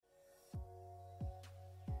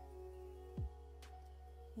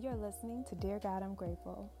You're listening to Dear God, I'm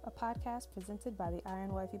Grateful, a podcast presented by the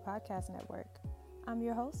Iron Wifey Podcast Network. I'm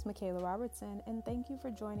your host, Michaela Robertson, and thank you for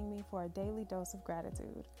joining me for a daily dose of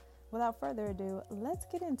gratitude. Without further ado, let's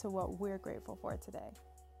get into what we're grateful for today.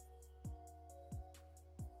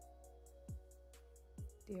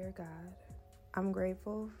 Dear God, I'm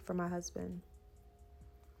grateful for my husband.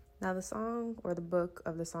 Now, the song or the book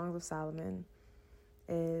of the Songs of Solomon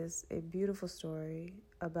is a beautiful story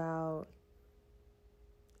about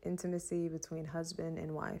intimacy between husband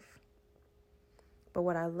and wife. But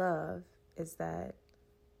what I love is that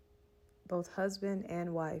both husband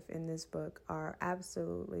and wife in this book are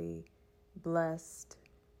absolutely blessed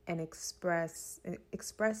and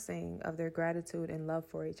expressing of their gratitude and love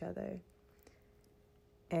for each other.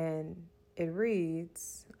 And it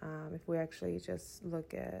reads, if we actually just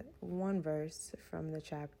look at one verse from the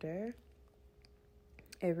chapter,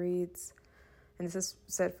 it reads, and this is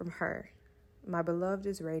said from her, "My beloved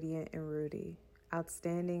is radiant and ruddy,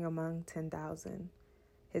 outstanding among 10,000.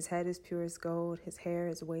 His head is pure as gold, his hair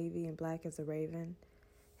is wavy and black as a raven.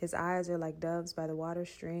 His eyes are like doves by the water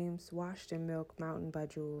streams, washed in milk mountained by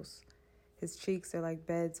jewels. His cheeks are like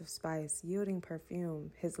beds of spice, yielding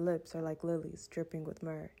perfume. His lips are like lilies, dripping with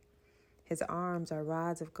myrrh. His arms are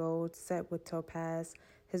rods of gold, set with topaz.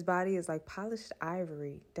 His body is like polished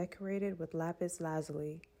ivory, decorated with lapis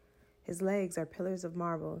lazuli. His legs are pillars of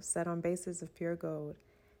marble, set on bases of pure gold.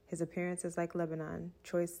 His appearance is like Lebanon,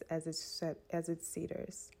 choice as its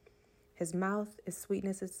cedars. His mouth is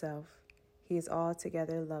sweetness itself. He is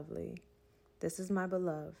altogether lovely. This is my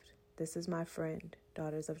beloved. This is my friend,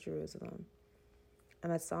 daughters of Jerusalem."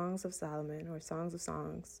 And that's Songs of Solomon, or Songs of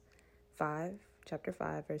Songs, chapter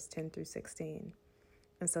 5, verse 10 through 16.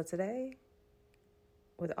 And so today,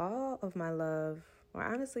 with all of my love, or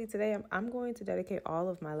honestly, today I'm going to dedicate all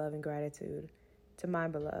of my love and gratitude to my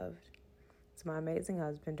beloved, to my amazing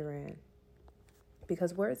husband, Duran,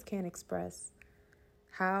 because words can't express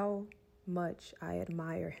how much I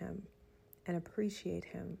admire him and appreciate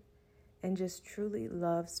him and just truly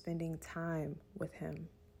love spending time with him.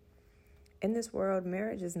 In this world,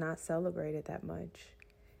 marriage is not celebrated that much,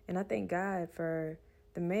 and I thank God for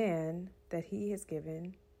the man that he has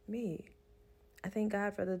given me. I thank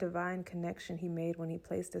God for the divine connection he made when he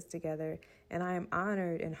placed us together, and I am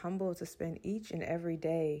honored and humbled to spend each and every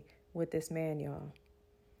day with this man, y'all.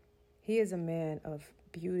 He is a man of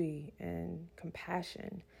beauty and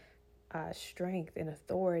compassion, strength and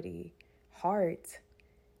authority, heart,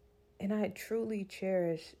 and I truly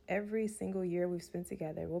cherish every single year we've spent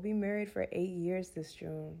together. We'll be married for 8 years this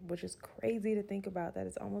June, which is crazy to think about that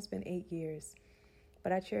it's almost been 8 years.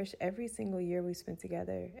 But I cherish every single year we spent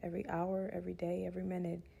together, every hour, every day, every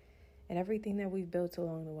minute, and everything that we've built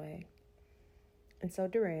along the way. And so,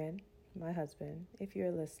 Duran, my husband, if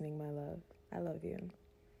you're listening, my love, I love you.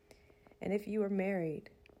 And if you are married,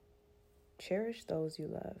 cherish those you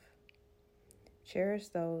love. Cherish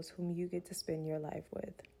those whom you get to spend your life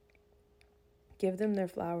with. Give them their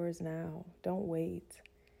flowers now. Don't wait.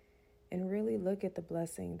 And really look at the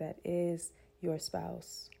blessing that is your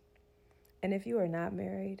spouse. And if you are not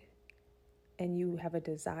married and you have a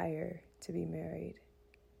desire to be married,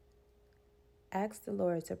 ask the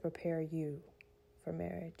Lord to prepare you for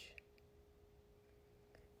marriage.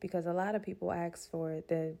 Because a lot of people ask for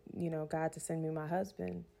God to send me my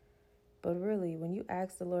husband. But really, when you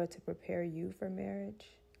ask the Lord to prepare you for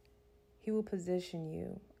marriage, He will position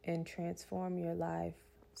you and transform your life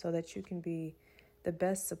so that you can be the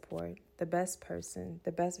best support, the best person,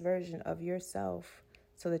 the best version of yourself,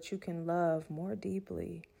 so that you can love more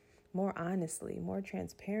deeply, more honestly, more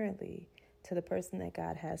transparently to the person that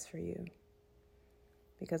God has for you.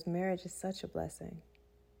 Because marriage is such a blessing.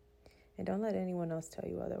 And don't let anyone else tell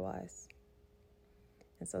you otherwise.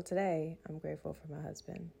 And so today, I'm grateful for my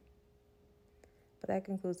husband. But that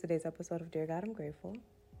concludes today's episode of Dear God, I'm Grateful.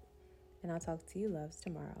 And I'll talk to you loves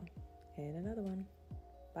tomorrow in another one.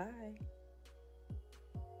 Bye.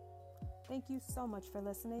 Thank you so much for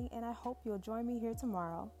listening, and I hope you'll join me here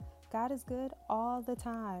tomorrow. God is good all the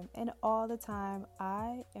time, and all the time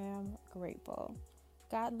I am grateful.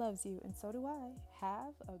 God loves you, and so do I.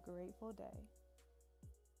 Have a grateful day.